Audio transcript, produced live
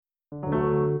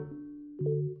Hi,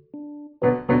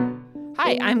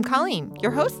 I'm Colleen,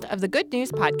 your host of the Good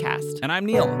News Podcast. And I'm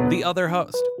Neil, the other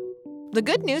host. The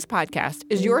Good News Podcast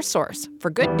is your source for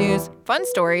good news, fun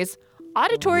stories,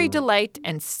 auditory delight,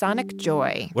 and sonic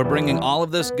joy. We're bringing all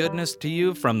of this goodness to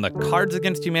you from the Cards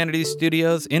Against Humanity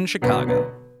studios in Chicago.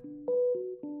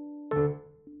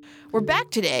 We're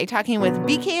back today talking with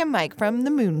BK and Mike from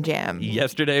the Moon Jam.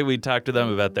 Yesterday, we talked to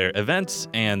them about their events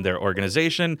and their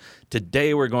organization.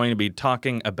 Today, we're going to be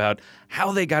talking about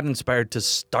how they got inspired to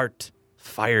start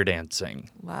fire dancing.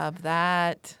 Love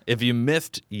that. If you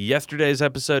missed yesterday's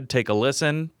episode, take a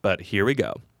listen, but here we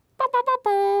go.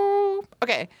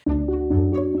 Okay.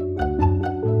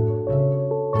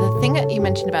 The thing that you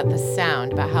mentioned about the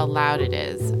sound, about how loud it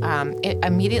is, it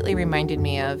immediately reminded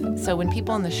me of, so when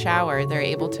people in the shower, they're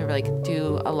able to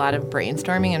do a lot of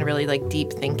brainstorming and really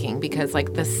deep thinking because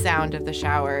the sound of the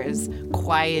shower is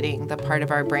quieting the part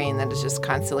of our brain that is just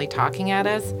constantly talking at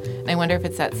us. And I wonder if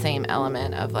it's that same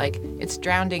element of it's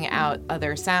drowning out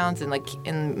other sounds and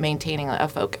in maintaining a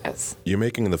focus. You're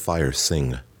making the fire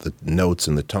sing. The notes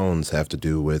and the tones have to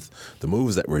do with the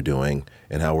moves that we're doing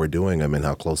and how we're doing them and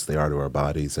how close they are to our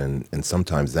bodies. And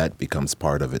sometimes that becomes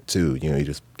part of it, too. You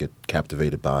just get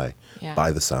captivated by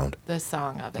the sound. The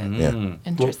song of it. Yeah.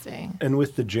 Interesting. Well, and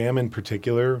with the jam in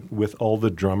particular, with all the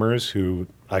drummers who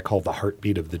I call the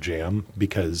heartbeat of the jam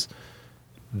because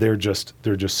they're just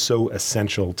so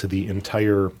essential to the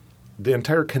entire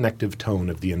connective tone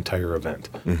of the entire event.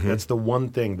 Mm-hmm. That's the one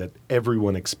thing that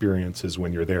everyone experiences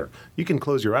when you're there. You can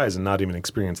close your eyes and not even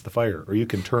experience the fire, or you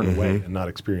can turn away and not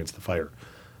experience the fire.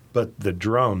 But the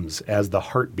drums, as the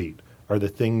heartbeat, are the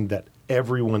thing that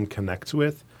everyone connects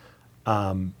with.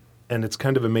 And it's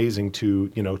kind of amazing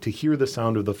to hear the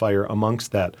sound of the fire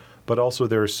amongst that. But also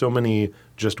there are so many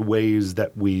just ways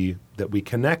that we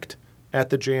connect at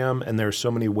the jam, and there are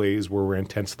so many ways where we're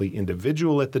intensely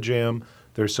individual at the jam.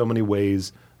 There's so many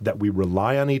ways that we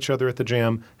rely on each other at the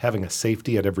jam, having a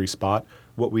safety at every spot.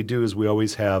 What we do is we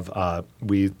always have,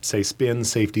 we say spin,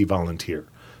 safety, volunteer.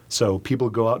 So people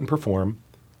go out and perform,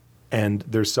 and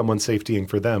there's someone safetying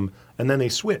for them, and then they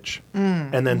switch.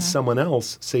 And then someone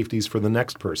else safeties for the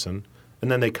next person,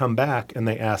 and then they come back and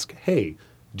they ask, hey,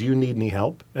 do you need any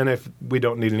help? And if we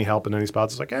don't need any help in any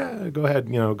spots, it's go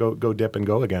ahead, go dip and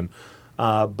go again.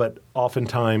 But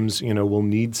oftentimes, we'll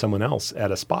need someone else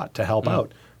at a spot to help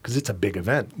out because it's a big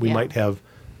event. We might have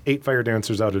 8 fire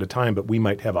dancers out at a time, but we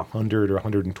might have 100 or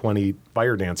 120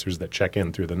 fire dancers that check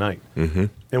in through the night. Mm-hmm.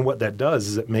 And what that does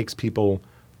is it makes people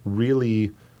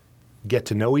really get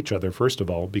to know each other, first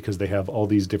of all, because they have all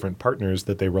these different partners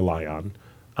that they rely on.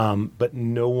 But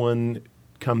no one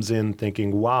comes in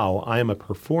thinking, wow, I am a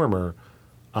performer.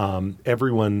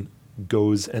 Everyone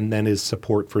goes and then is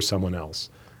support for someone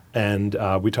else. And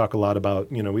we talk a lot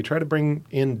about, we try to bring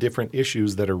in different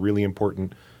issues that are really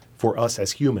important for us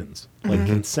as humans, like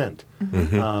consent.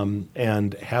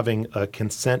 And having a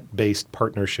consent-based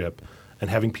partnership and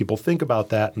having people think about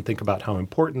that and think about how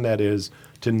important that is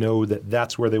to know that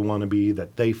that's where they want to be,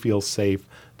 that they feel safe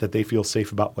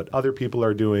about what other people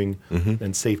are doing,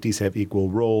 and safeties have equal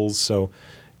roles. So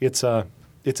it's an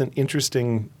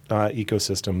interesting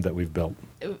ecosystem that we've built.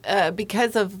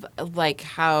 Because of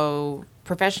how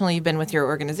professionally you've been with your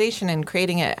organization and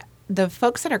creating it, the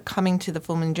folks that are coming to the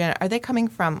Full Moon Jam, are they coming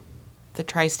from the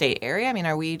tri-state area? I mean,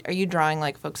 are you drawing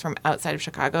folks from outside of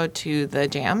Chicago to the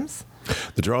jams?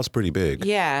 The draw's pretty big.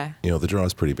 Yeah. The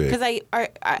draw's pretty big. Because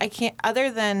I can't,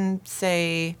 other than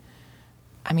say,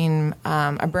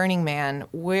 a Burning Man,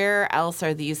 where else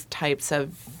are these types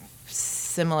of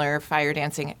similar fire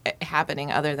dancing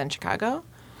happening other than Chicago?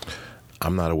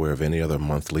 I'm not aware of any other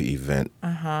monthly event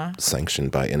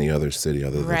sanctioned by any other city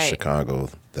other than Chicago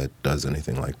that does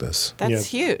anything like this. That's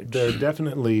huge. There are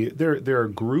definitely there are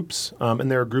groups, and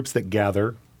there are groups that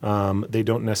gather. They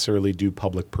don't necessarily do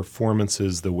public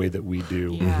performances the way that we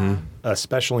do,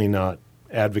 especially not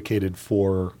advocated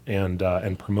for and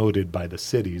promoted by the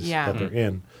cities that they're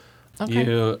in. Okay.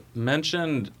 You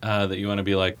mentioned that you want to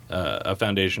be a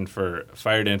foundation for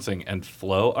fire dancing and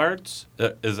flow arts.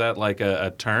 Is that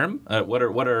a term? What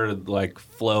are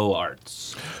flow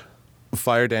arts?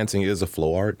 Fire dancing is a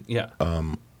flow art. Yeah.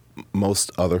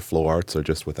 Most other flow arts are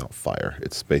just without fire.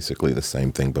 It's basically the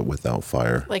same thing, but without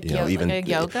fire.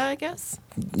 Yoga, I guess?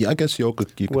 Yeah, I guess yoga.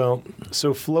 Well,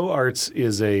 so flow arts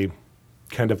is a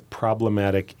kind of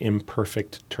problematic,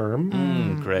 imperfect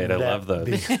term. Great, I love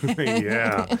those.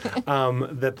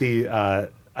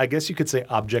 I guess you could say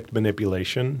object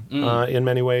manipulation in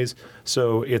many ways.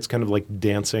 So it's kind of like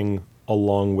dancing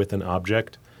along with an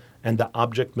object. And the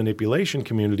object manipulation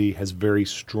community has very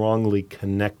strongly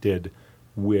connected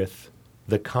with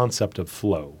the concept of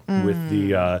flow, with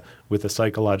the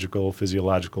psychological,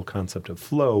 physiological concept of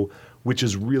flow, which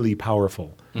is really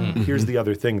powerful. Here's the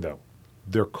other thing, though.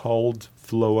 They're called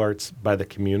flow arts by the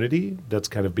community. That's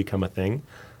kind of become a thing.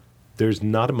 There's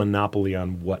not a monopoly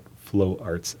on what flow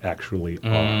arts actually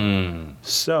are.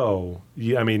 So,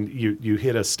 you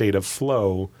hit a state of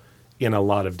flow in a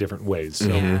lot of different ways.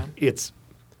 So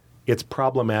it's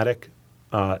problematic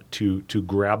to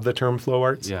grab the term flow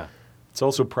arts. Yeah. It's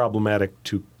also problematic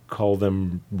to call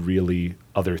them really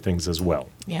other things as well.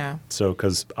 Yeah. So,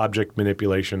 because object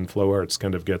manipulation, flow arts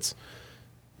kind of gets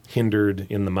hindered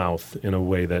in the mouth in a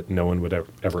way that no one would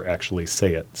ever actually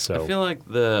say it. So I feel like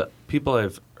the people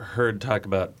I've heard talk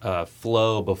about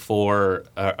flow before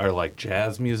are like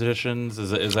jazz musicians.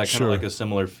 Is that kind Sure. of like a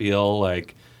similar feel?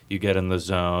 Like you get in the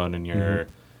zone and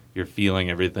you're feeling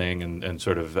everything and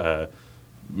sort of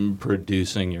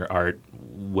producing your art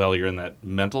while you're in that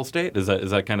mental state. Is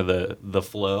that kind of the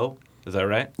flow? Is that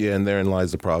right? Yeah, and therein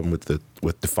lies the problem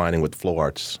with defining what flow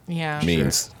arts Yeah.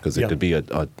 means, because it could be a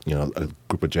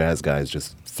group of jazz guys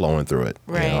just flowing through it.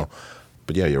 Right. You know?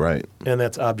 But yeah, you're right. and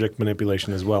that's object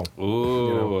manipulation as well.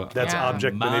 Ooh. That's Yeah.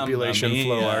 object Mamma manipulation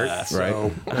flow mia. art.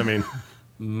 So,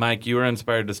 Mike, you were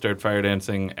inspired to start fire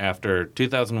dancing after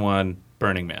 2001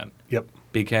 Burning Man. yep.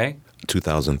 BK?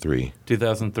 2003,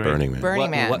 2003? Burning Man.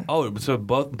 Burning Man. Oh, so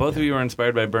both of you were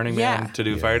inspired by Burning Yeah. Man to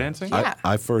do fire dancing? Yeah.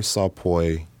 I first saw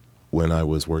poi when I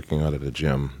was working out at a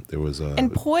gym. There was a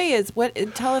And poi is what?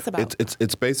 Tell us about.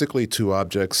 It's basically two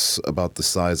objects about the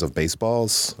size of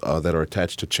baseballs that are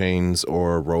attached to chains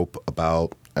or a rope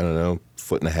about, I don't know,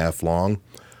 1.5 feet long.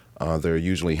 They're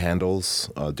usually handles,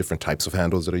 different types of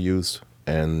handles that are used,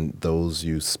 and those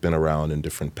you spin around in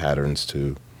different patterns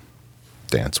to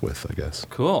dance with, I guess.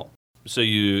 Cool. So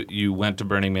you went to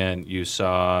Burning Man, you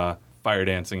saw fire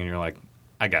dancing, and you're like,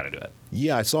 I got to do it.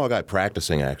 Yeah, I saw a guy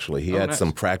practicing, actually. He had nice.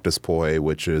 some practice poi,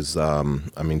 which is,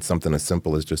 something as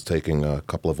simple as just taking a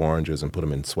couple of oranges and put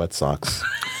them in sweat socks.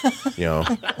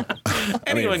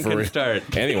 Anyone can start.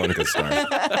 Anyone can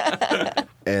start.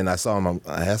 And I saw him,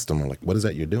 I asked him, I'm like, what is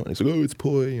that you're doing? He said, oh, it's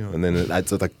poi. And then I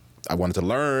said, like, I wanted to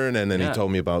learn. And then he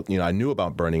told me about, I knew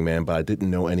about Burning Man, but I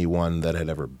didn't know anyone that had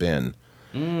ever been.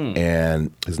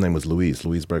 And his name was Luis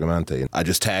Bergamante. And I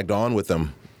just tagged on with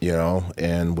him,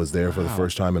 and was there for the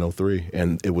first time in 2003.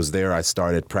 And it was there I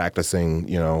started practicing,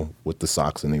 with the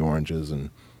socks and the oranges, and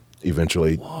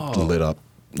eventually lit up,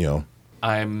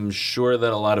 I'm sure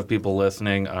that a lot of people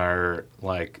listening are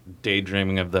like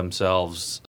daydreaming of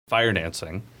themselves fire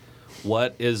dancing.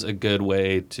 What is a good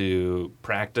way to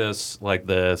practice like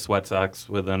the sweat socks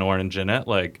with an orange in it?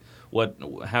 Like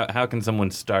how can someone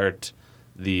start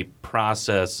the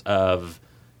process of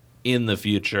in the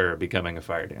future becoming a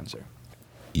fire dancer?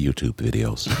 YouTube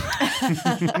videos.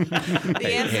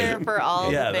 the answer for all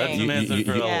the That's things. an answer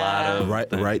for a lot of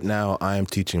things. Right now, I am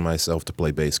teaching myself to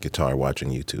play bass guitar watching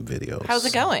YouTube videos. How's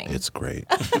it going? It's great.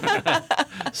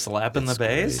 Slapping the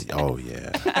bass? Great. Oh,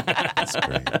 yeah. It's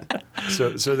great.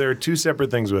 So there are two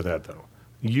separate things with that, though.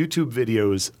 YouTube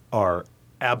videos are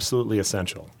absolutely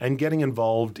essential. And getting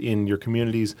involved in your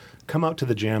communities, come out to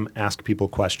the jam, ask people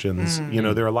questions.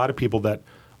 There are a lot of people that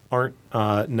aren't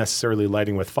necessarily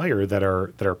lighting with fire that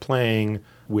are playing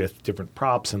with different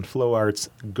props and flow arts.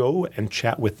 Go and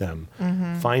chat with them.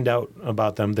 Find out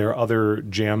about them. There are other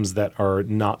jams that are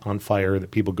not on fire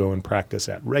that people go and practice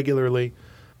at regularly.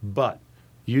 But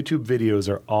YouTube videos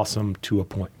are awesome to a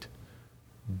point.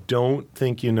 Don't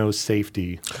think you know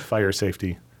fire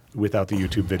safety, without the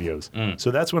YouTube videos.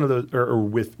 So that's one of those, or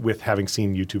with having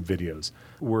seen YouTube videos.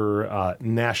 We're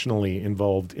nationally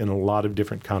involved in a lot of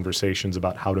different conversations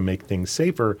about how to make things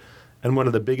safer. And one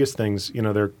of the biggest things,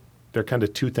 there are kind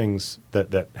of two things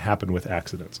that happen with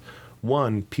accidents.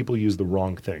 One, people use the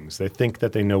wrong things. They think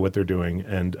that they know what they're doing,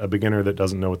 and a beginner that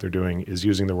doesn't know what they're doing is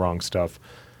using the wrong stuff.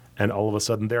 And all of a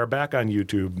sudden, they're back on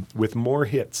YouTube with more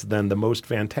hits than the most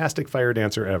fantastic fire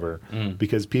dancer ever,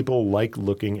 because people like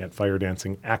looking at fire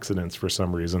dancing accidents for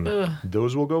some reason.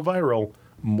 Those will go viral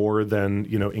more than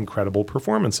incredible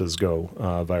performances go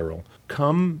viral.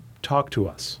 Come talk to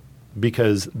us,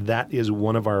 because that is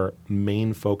one of our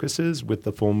main focuses with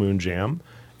the Full Moon Jam,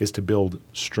 is to build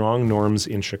strong norms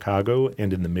in Chicago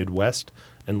and in the Midwest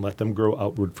and let them grow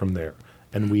outward from there.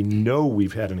 And we know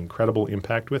we've had an incredible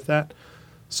impact with that.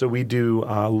 So we do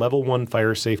level 1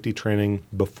 fire safety training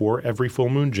before every Full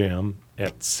Moon Jam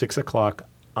at 6 o'clock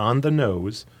on the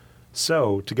nose.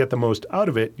 So to get the most out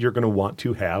of it, you're going to want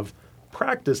to have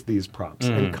practiced these props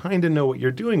and kind of know what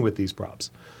you're doing with these props.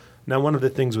 Now, one of the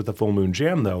things with the Full Moon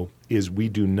Jam, though, is we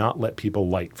do not let people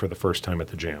light for the first time at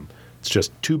the jam. It's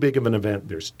just too big of an event.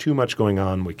 There's too much going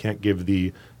on. We can't give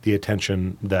the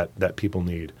attention that people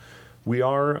need. We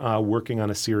are working on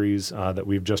a series that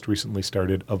we've just recently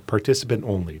started of participant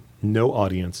only, no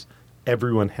audience.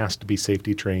 Everyone has to be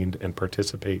safety trained and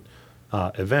participate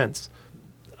events.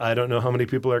 I don't know how many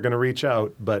people are going to reach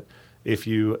out, but if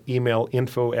you email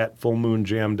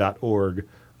info@fullmoonjam.org,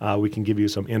 we can give you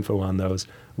some info on those.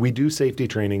 We do safety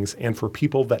trainings, and for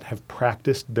people that have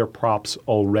practiced their props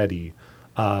already,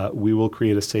 we will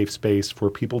create a safe space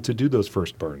for people to do those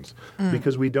first burns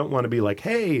because we don't want to be like,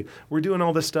 hey, we're doing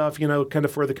all this stuff, kind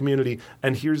of for the community,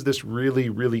 and here's this really,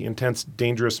 really intense,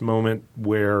 dangerous moment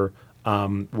where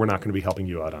we're not going to be helping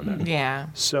you out on that. Yeah.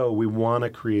 So we want to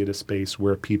create a space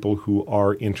where people who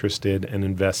are interested and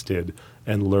invested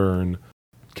and learn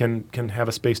can have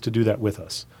a space to do that with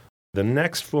us. The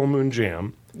next Full Moon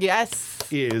Jam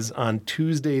is on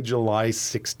Tuesday, July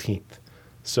 16th.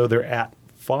 So they're at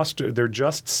Foster. They're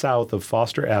just south of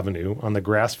Foster Avenue on the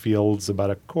grass fields, about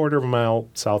a quarter of a mile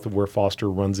south of where Foster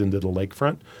runs into the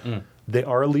lakefront. They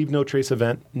are a Leave No Trace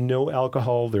event, no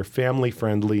alcohol. They're family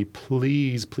friendly.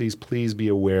 Please, please, please be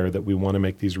aware that we want to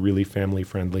make these really family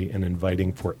friendly and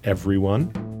inviting for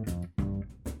everyone.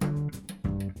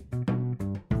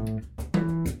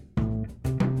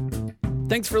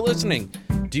 Thanks for listening.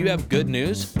 Do you have good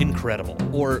news? Incredible.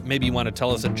 Or maybe you want to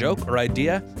tell us a joke or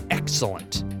idea?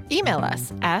 Excellent. Email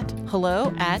us at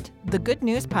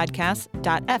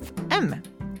hello@thegoodnewspodcast.fm.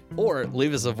 Or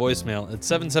leave us a voicemail at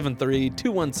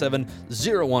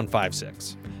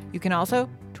 773-217-0156. You can also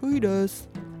tweet us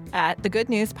at The Good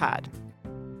News Pod.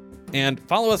 And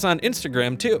follow us on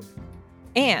Instagram, too.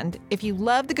 And if you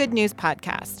love The Good News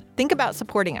Podcast, think about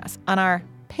supporting us on our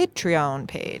Patreon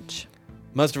page.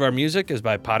 Most of our music is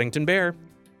by Poddington Bear.